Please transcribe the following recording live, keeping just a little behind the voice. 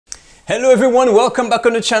Hello everyone, welcome back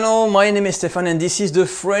on the channel. My name is Stefan and this is the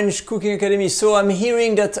French Cooking Academy. So I'm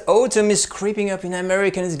hearing that autumn is creeping up in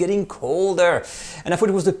America and it's getting colder. And I thought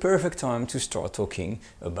it was the perfect time to start talking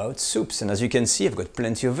about soups. And as you can see, I've got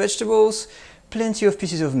plenty of vegetables, plenty of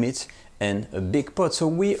pieces of meat and a big pot. So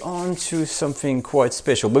we're on to something quite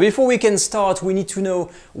special. But before we can start, we need to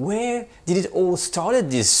know where did it all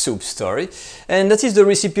started, this soup story. And that is the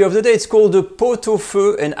recipe of the day. It's called the Pot Au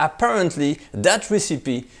Feu, and apparently that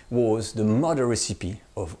recipe was the mother recipe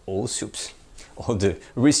of all soups. All the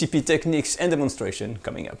recipe techniques and demonstration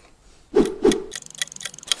coming up.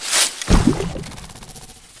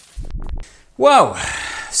 Wow,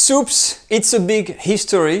 soups, it's a big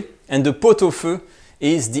history, and the Pot Au Feu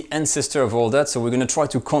is the ancestor of all that, so we're going to try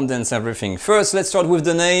to condense everything. First, let's start with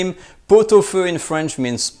the name. Pot au feu in French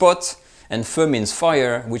means pot, and feu means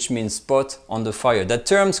fire, which means pot on the fire. That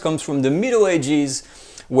term comes from the Middle Ages,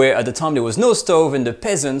 where at the time there was no stove and the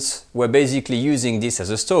peasants were basically using this as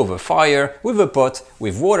a stove, a fire with a pot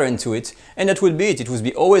with water into it, and that would be it. It would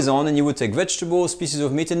be always on, and you would take vegetables, pieces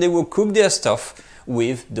of meat, and they would cook their stuff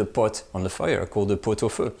with the pot on the fire, called the pot au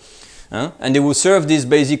feu. And they would serve this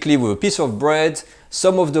basically with a piece of bread,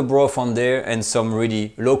 some of the broth on there, and some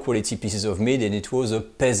really low quality pieces of meat, and it was a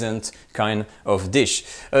peasant kind of dish.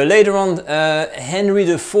 Later on, Henry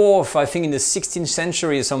IV, I think in the 16th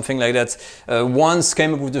century or something like that, once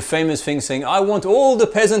came up with the famous thing saying, I want all the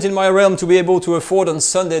peasants in my realm to be able to afford on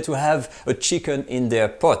Sunday to have a chicken in their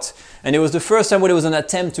pot. And it was the first time when there was an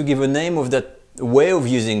attempt to give a name of that way of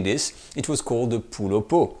using this. It was called the poule au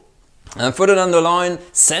pot. And further down the line,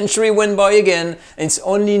 century went by again, and it's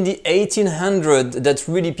only in the 1800s that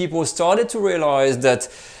really people started to realize that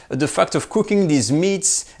the fact of cooking these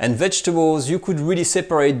meats and vegetables, you could really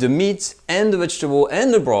separate the meat and the vegetable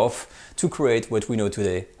and the broth to create what we know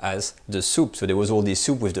today as the soup. So there was all this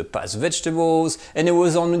soup with the past vegetables, and there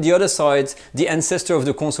was on the other side the ancestor of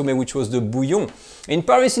the Consomé, which was the bouillon. In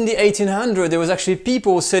Paris in the 1800s, there was actually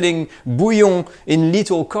people selling bouillon in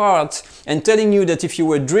little carts and telling you that if you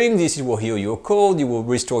were drinking this, it will heal your cold, it will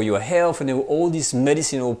restore your health, and there were all these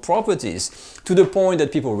medicinal properties, to the point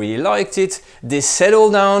that people really liked it. They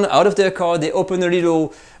settled down out of their car, they opened a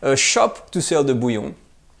little shop to sell the bouillon.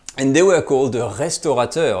 And they were called the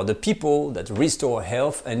restaurateurs, the people that restore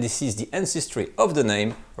health, and this is the ancestry of the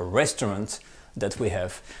name restaurant that we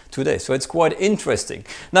have today. So it's quite interesting.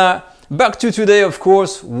 Now, back to today, of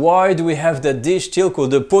course, why do we have that dish still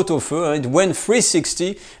called the pot au feu? It went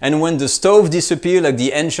 360, and when the stove disappeared, like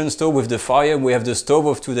the ancient stove with the fire, we have the stove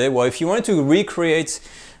of today. Well, if you wanted to recreate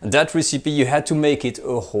that recipe, you had to make it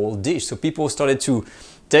a whole dish. So people started to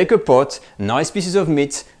take a pot, nice pieces of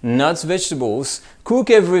meat, nuts, vegetables, cook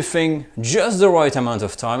everything just the right amount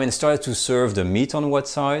of time, and start to serve the meat on one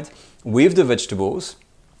side with the vegetables,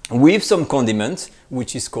 with some condiment,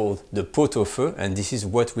 which is called the pot au feu, and this is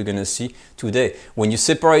what we're gonna see today. When you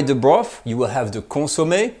separate the broth, you will have the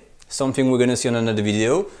consommé, something we're gonna see on another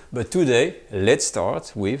video, but today, let's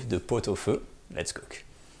start with the pot au feu. Let's cook.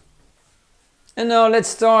 And now let's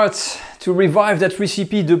start to revive that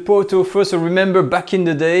recipe, the pot au feu. So remember back in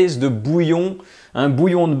the days, the bouillon,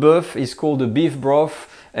 bouillon de bœuf is called the beef broth,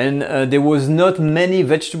 and there was not many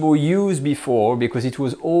vegetable used before because it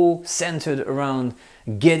was all centered around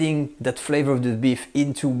getting that flavor of the beef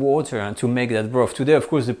into water and to make that broth. Today, of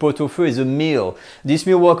course, the pot au feu is a meal. This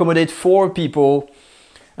meal will accommodate 4 people,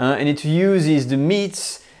 and it uses the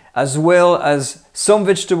meats as well as some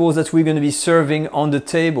vegetables that we're going to be serving on the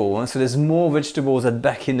table. So there's more vegetables than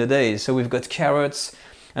back in the days. So we've got carrots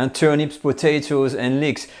and turnips, potatoes and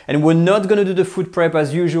leeks. And we're not going to do the food prep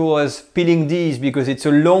as usual as peeling these because it's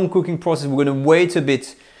a long cooking process. We're going to wait a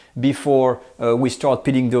bit before we start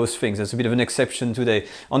peeling those things. That's a bit of an exception today.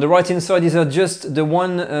 On the right hand side, these are just the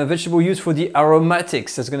one vegetable used for the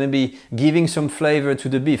aromatics. That's going to be giving some flavor to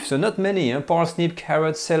the beef. So not many, parsnip,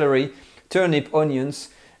 carrot, celery, turnip, onions,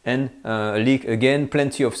 and leek again,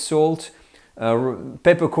 plenty of salt,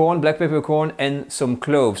 peppercorn, black peppercorn, and some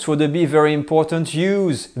cloves. For the beef, very important,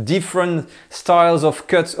 use different styles of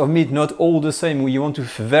cuts of meat, not all the same. You want to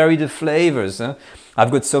vary the flavors. I've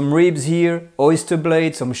got some ribs here, oyster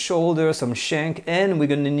blade, some shoulder, some shank, and we're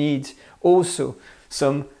going to need also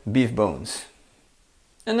some beef bones.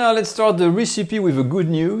 And now let's start the recipe with a good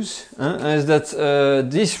news, as that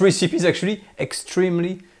this recipe is actually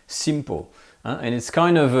extremely simple. And it's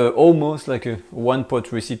kind of almost like a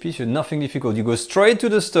one-pot recipe, so nothing difficult. You go straight to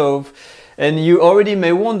the stove, and you already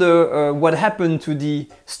may wonder what happened to the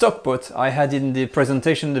stock pot I had in the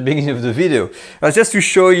presentation at the beginning of the video. Just to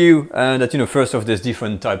show you that, first off, there's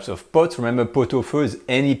different types of pots. Remember, pot au feu is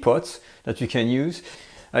any pot that you can use.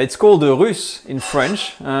 It's called russe in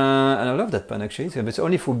French, and I love that pan actually, but it's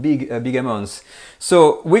only for big amounts.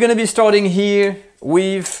 So we're going to be starting here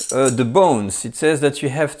with the bones. It says that you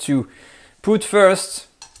have to put first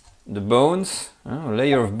the bones, a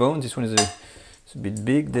layer of bones. This one is it's a bit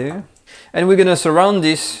big there. And we're going to surround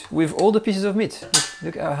this with all the pieces of meat.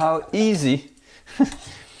 Look how easy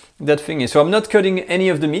that thing is. So I'm not cutting any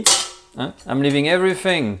of the meat. I'm leaving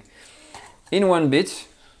everything in one bit,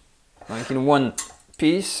 like in one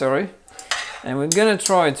piece, sorry. And we're gonna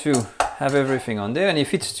try to have everything on there. And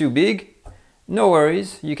if it's too big, no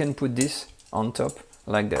worries, you can put this on top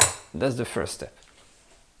like that. That's the first step.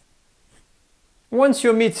 Once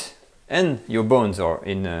your meat and your bones are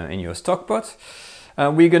in your stock pot,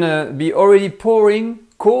 we're gonna be already pouring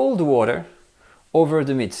cold water over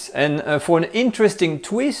the meats. And for an interesting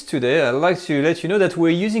twist today, I'd like to let you know that we're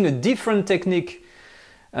using a different technique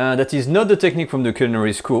that is not the technique from the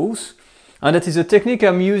culinary schools. And that is a technique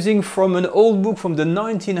I'm using from an old book from the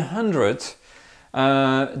 1900s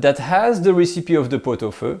that has the recipe of the pot au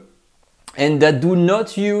feu and that do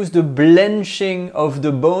not use the blanching of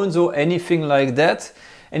the bones or anything like that,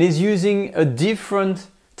 and is using a different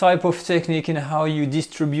type of technique in how you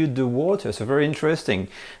distribute the water. So very interesting.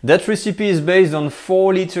 That recipe is based on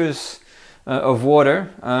 4 liters of water.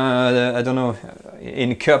 I don't know,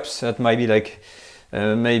 in cups, that might be like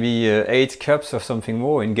maybe 8 cups or something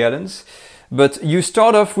more in gallons. But you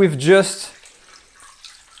start off with just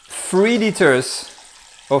 3 liters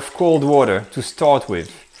of cold water to start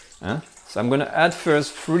with. So I'm going to add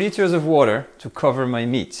first 3 liters of water to cover my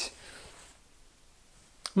meat.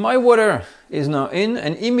 My water is now in,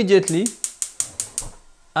 and immediately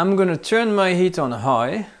I'm going to turn my heat on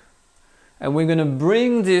high, and we're going to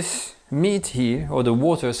bring this meat here, or the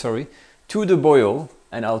water, sorry, to the boil,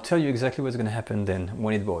 and I'll tell you exactly what's going to happen then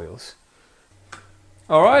when it boils.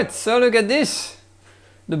 Alright, so look at this.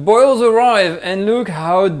 The boils arrive and look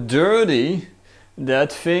how dirty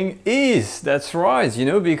that thing is. That's right, you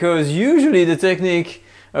know, because usually the technique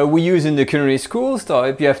we use in the culinary schools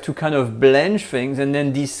type, you have to kind of blanch things and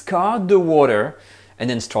then discard the water and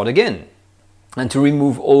then start again. And to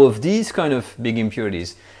remove all of these kind of big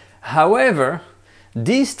impurities. However,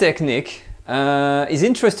 this technique is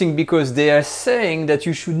interesting because they are saying that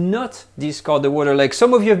you should not discard the water. Like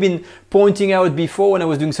some of you have been pointing out before when I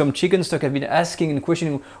was doing some chicken stock, I've been asking and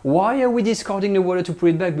questioning, why are we discarding the water to put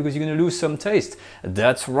it back? Because you're going to lose some taste.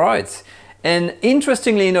 That's right. And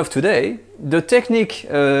interestingly enough today, the technique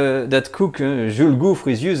that cook Jules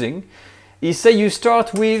Gouffre is using is say you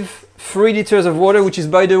start with 3 liters of water, which is,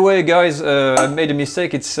 by the way, guys, I made a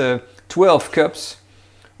mistake. It's 12 cups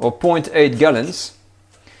or 0.8 gallons.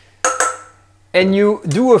 And you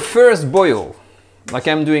do a first boil, like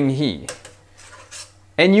I'm doing here,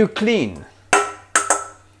 and you clean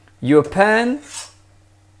your pan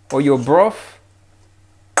or your broth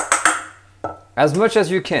as much as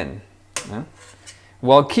you can,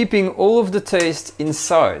 while keeping all of the taste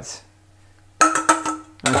inside.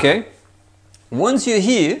 Okay? Once you're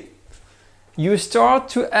here, you start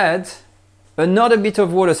to add another bit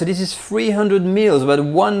of water. So this is 300 ml, about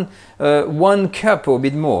one cup or a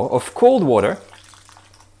bit more of cold water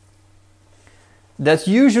that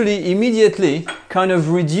usually immediately kind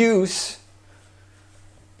of reduce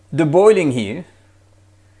the boiling here.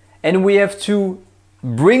 And we have to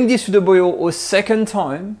bring this to the boil a second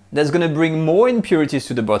time. That's going to bring more impurities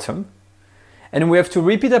to the bottom. And we have to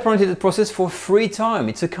repeat apparently the process for 3 times.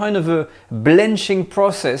 It's a kind of a blanching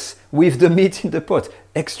process with the meat in the pot.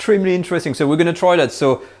 Extremely interesting. So we're going to try that.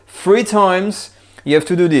 So 3 times you have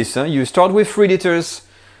to do this. You start with 3 liters,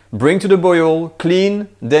 bring to the boil, clean,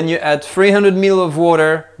 then you add 300 ml of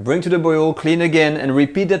water, bring to the boil, clean again, and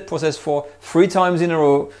repeat that process for 3 times in a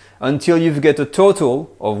row until you get a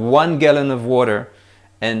total of 1 gallon of water.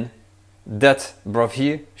 And that broth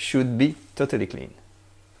here should be totally clean.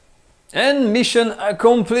 And mission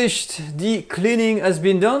accomplished. The cleaning has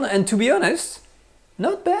been done, and to be honest,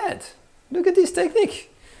 not bad. Look at this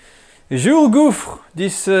technique. Jules Gouffre,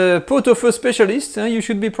 this pot au feu specialist, you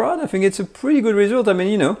should be proud. I think it's a pretty good result. I mean,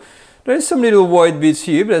 you know, there's some little white bits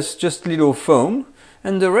here, but that's just little foam,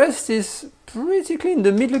 and the rest is pretty clean.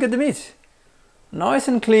 The meat, look at the meat. Nice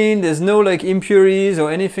and clean. There's no like impurities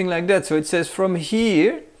or anything like that. So it says from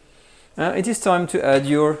here, it is time to add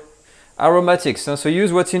your aromatics. So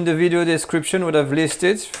use what's in the video description, what I've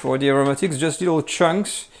listed for the aromatics, just little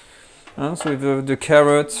chunks. So with the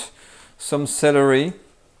carrot, some celery,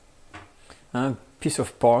 a piece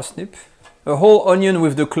of parsnip, a whole onion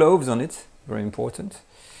with the cloves on it, very important.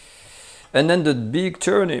 And then the big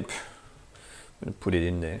turnip. I'm going to put it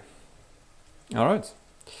in there. All right.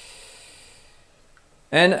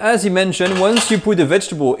 And as he mentioned, once you put the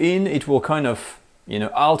vegetable in, it will kind of, you know,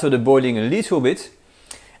 alter the boiling a little bit.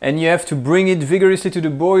 And you have to bring it vigorously to the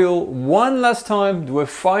boil one last time, do a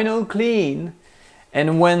final clean.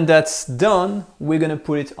 And when that's done, we're gonna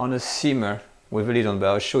put it on a simmer with a lid on, but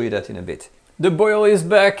I'll show you that in a bit. The boil is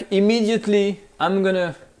back. Immediately, I'm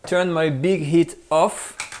gonna turn my big heat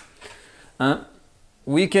off.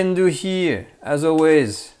 We can do here, as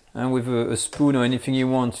always, and with a spoon or anything you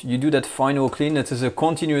want, you do that final clean. That is a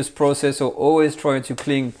continuous process, so always try to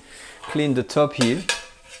clean the top here.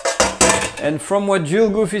 And from what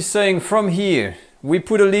Jules Gouffre is saying, from here, we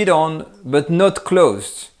put a lid on, but not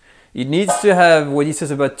closed. It needs to have what he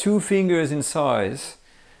says about 2 fingers in size,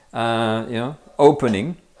 you know,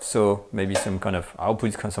 opening. So maybe some kind of, I'll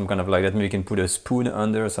put some kind of like that. Maybe you can put a spoon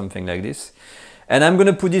under or something like this. And I'm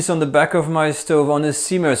gonna put this on the back of my stove on a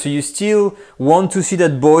simmer. So you still want to see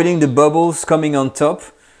that boiling, the bubbles coming on top.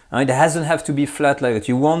 It doesn't have to be flat like that.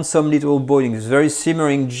 You want some little boiling. It's very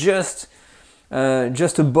simmering, just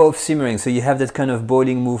above simmering. So you have that kind of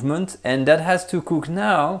boiling movement. And that has to cook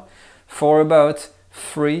now for about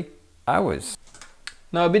 3 hours.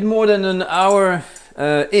 Now a bit more than an hour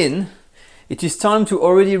in, it is time to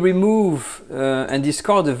already remove and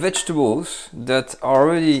discard the vegetables that are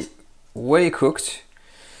already way cooked.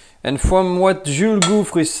 And from what Jules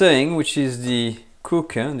Gouffre is saying, which is the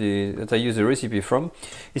cook that I use the recipe from,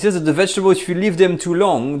 he says that the vegetables, if you leave them too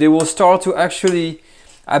long, they will start to actually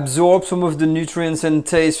absorb some of the nutrients and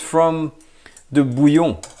taste from the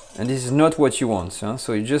bouillon, and this is not what you want.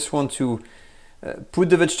 So you just want to put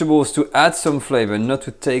the vegetables to add some flavor, not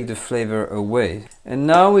to take the flavor away. And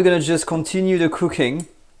now we're gonna just continue the cooking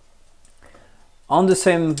on the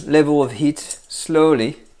same level of heat,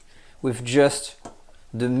 slowly, with just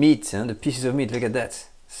the meat and the pieces of meat. Look at that.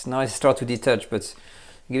 It's nice, start to detach, but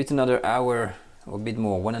give it another hour or a bit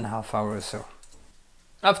more, 1.5 hours or so.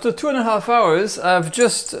 After 2.5 hours, I've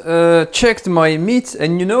just checked my meat,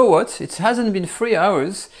 and you know what? It hasn't been 3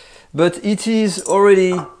 hours, but it is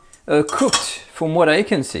already cooked from what I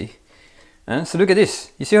can see. So look at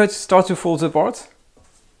this. You see how it starts to fall apart?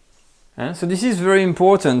 So this is very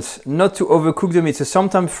important, not to overcook the meat. So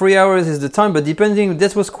sometimes 3 hours is the time, but depending,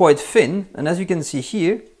 that was quite thin. And as you can see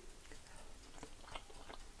here,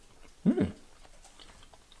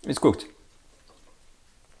 it's cooked.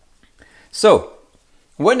 So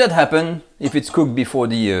when that happens, if it's cooked before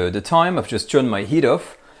the time, I've just turned my heat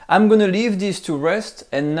off, I'm gonna leave this to rest,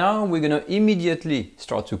 and now we're gonna immediately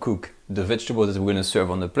start to cook the vegetables that we're gonna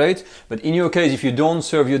serve on the plate. But in your case, if you don't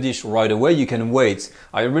serve your dish right away, you can wait.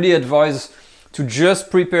 I really advise to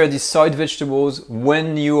just prepare these side vegetables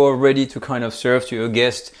when you are ready to kind of serve to your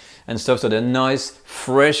guest and stuff, so they're nice,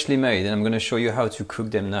 freshly made. And I'm gonna show you how to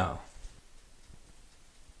cook them now.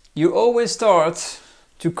 You always start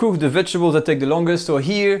to cook the vegetables that take the longest. So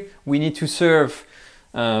here we need to serve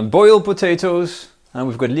boiled potatoes, and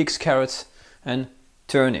we've got leeks, carrots and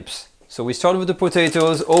turnips. So we start with the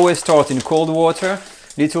potatoes, always start in cold water,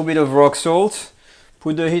 little bit of rock salt,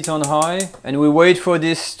 put the heat on high, and we wait for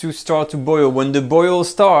this to start to boil. When the boil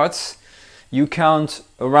starts, you count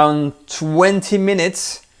around 20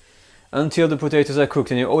 minutes until the potatoes are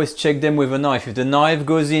cooked, and you always check them with a knife. If the knife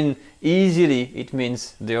goes in easily, it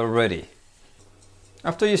means they are ready.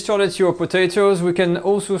 After you started your potatoes, we can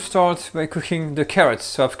also start by cooking the carrots.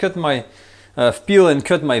 So I've peeled and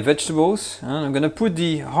cut my vegetables, and I'm gonna put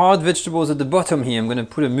the hard vegetables at the bottom here. I'm gonna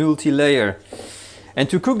put a multi-layer. And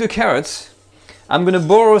to cook the carrots, I'm gonna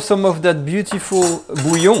borrow some of that beautiful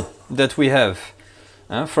bouillon that we have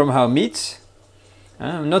from our meat.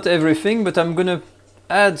 Not everything, but I'm gonna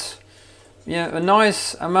add a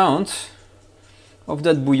nice amount of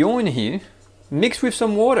that bouillon in here, mixed with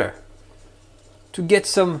some water to get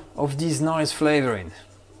some of these nice flavor in.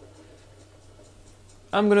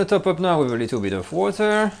 I'm gonna top up now with a little bit of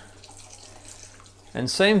water.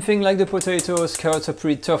 And same thing like the potatoes, carrots are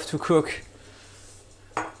pretty tough to cook.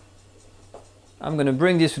 I'm gonna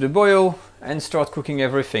bring this to the boil and start cooking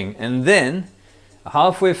everything. And then,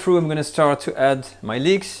 halfway through, I'm gonna start to add my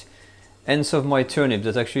leeks and some of my turnips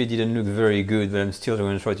that actually didn't look very good, but I'm still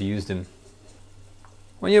gonna try to use them.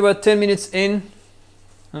 When you're about 10 minutes in,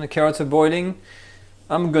 and the carrots are boiling,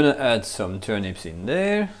 I'm gonna add some turnips in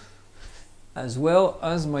there, as well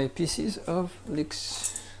as my pieces of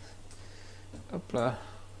leeks. Hopla.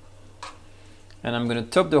 And I'm gonna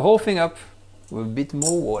top the whole thing up with a bit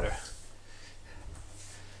more water.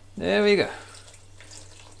 There we go.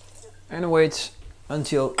 And wait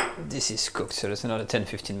until this is cooked, so that's another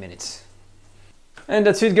 10-15 minutes. And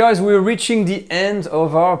that's it, guys, we're reaching the end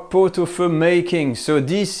of our pot au feu making. So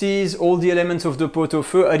this is all the elements of the pot au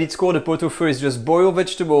feu. At its core, the pot au feu is just boiled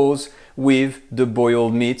vegetables with the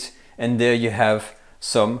boiled meat, and there you have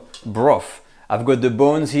some broth. I've got the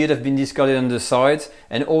bones here that have been discarded on the side,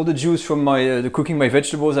 and all the juice from the cooking my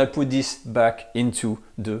vegetables, I put this back into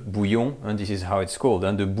the bouillon, and this is how it's called,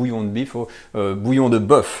 and the bouillon de beef, or bouillon de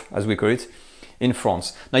bœuf, as we call it in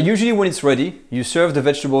France. Now, usually when it's ready, you serve the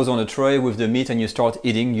vegetables on a tray with the meat and you start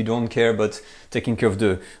eating. You don't care about taking care of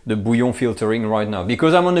the bouillon filtering right now.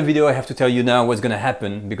 Because I'm on the video, I have to tell you now what's gonna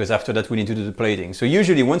happen, because after that we need to do the plating. So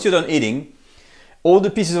usually, once you're done eating, all the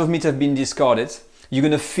pieces of meat have been discarded. You're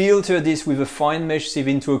gonna filter this with a fine mesh sieve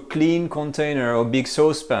into a clean container or big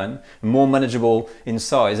saucepan, more manageable in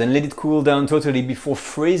size, and let it cool down totally before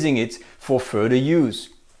freezing it for further use.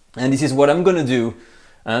 And this is what I'm gonna do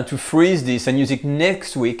to freeze this and use it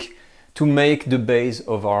next week to make the base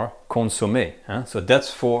of our consommé. So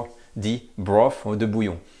that's for the broth or the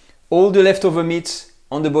bouillon. All the leftover meats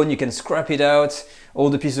on the bone, you can scrap it out.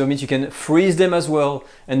 All the pieces of meat, you can freeze them as well.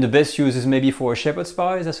 And the best use is maybe for a shepherd's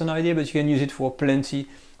pie, that's an idea, but you can use it for plenty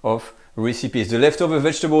of recipes. The leftover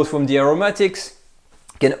vegetables from the aromatics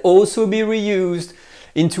can also be reused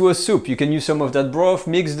into a soup. You can use some of that broth,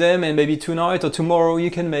 mix them, and maybe tonight or tomorrow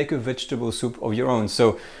you can make a vegetable soup of your own.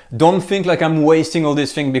 So don't think like I'm wasting all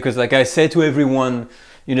this thing, because like I say to everyone,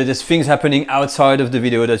 you know, there's things happening outside of the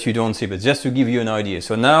video that you don't see, but just to give you an idea.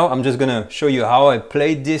 So now I'm just gonna show you how I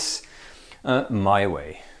played this my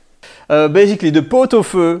way. Basically, the pot au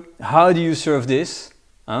feu, how do you serve this?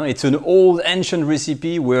 It's an old ancient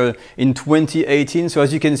recipe. We're in 2018, so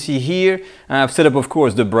as you can see here, I've set up, of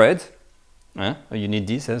course, the bread. You need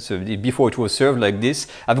this, so before it was served like this.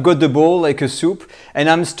 I've got the bowl like a soup, and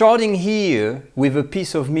I'm starting here with a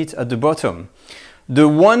piece of meat at the bottom. The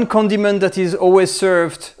one condiment that is always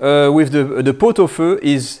served with the pot au feu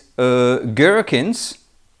is gherkins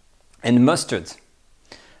and mustard.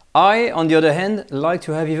 I, on the other hand, like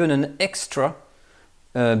to have even an extra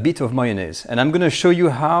bit of mayonnaise, and I'm going to show you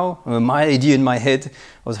how my idea in my head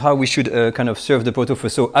was how we should kind of serve the pot au feu.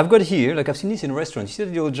 So I've got here, like I've seen this in restaurants, you see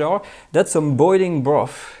the little jar? That's some boiling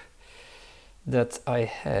broth that I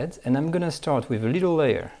had, and I'm going to start with a little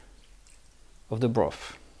layer of the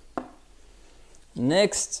broth.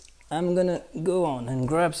 Next, I'm going to go on and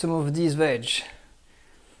grab some of these veg.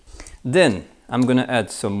 Then I'm going to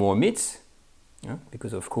add some more meat,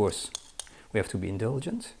 because of course we have to be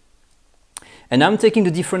indulgent. And I'm taking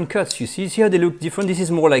the different cuts. You see how they look different? This is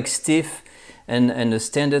more like stiff and a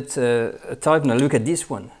standard type. Now look at this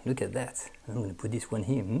one. Look at that. I'm going to put this one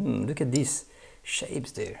here. Look at these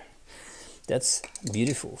shapes there. That's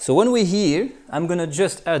beautiful. So when we're here, I'm going to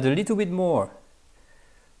just add a little bit more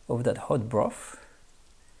of that hot broth.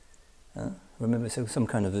 Remember, some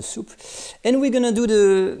kind of a soup. And we're going to do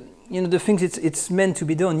the things it's meant to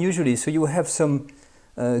be done usually. So you have some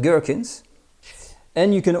gherkins.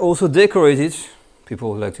 And you can also decorate it,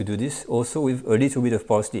 people like to do this, also with a little bit of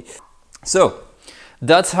parsley. So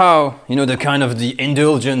that's how, the kind of the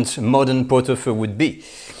indulgent modern pot au feu would be.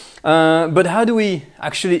 But how do we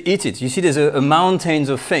actually eat it? You see there's a mountains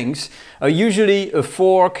of things. Usually a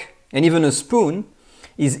fork and even a spoon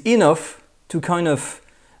is enough to kind of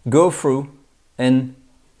go through and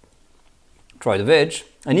try the veg.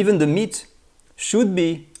 And even the meat should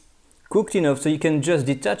be cooked enough so you can just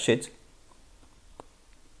detach it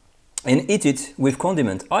and eat it with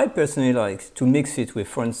condiment. I personally like to mix it with,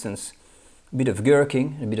 for instance, a bit of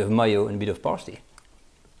gherkin, a bit of mayo, and a bit of parsley.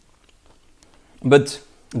 But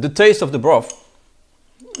the taste of the broth,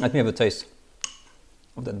 let me have a taste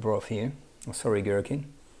of that broth here. Oh, sorry, gherkin.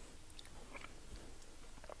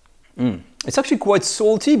 It's actually quite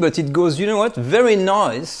salty, but it goes, you know what, very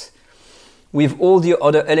nice with all the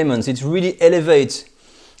other elements. It really elevates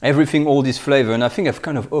everything, all this flavor, and I think I've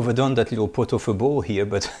kind of overdone that little pot au feu bowl here,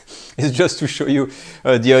 but it's just to show you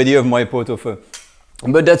the idea of my pot au feu.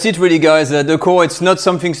 But that's it really, guys. The core, it's not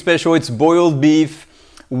something special. It's boiled beef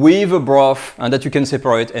with a broth and that you can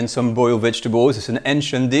separate, and some boiled vegetables. It's an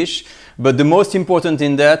ancient dish, but the most important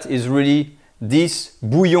in that is really this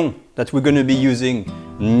bouillon that we're going to be using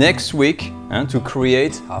next week to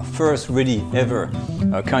create our first really ever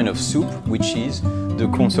kind of soup, which is the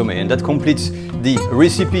consommé. And that completes the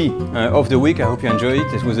recipe of the week. I hope you enjoyed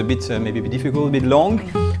it. This was a bit maybe a bit difficult, a bit long,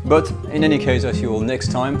 but in any case, I'll see you all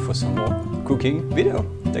next time for some more cooking video.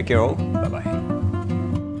 Take care all. Bye bye.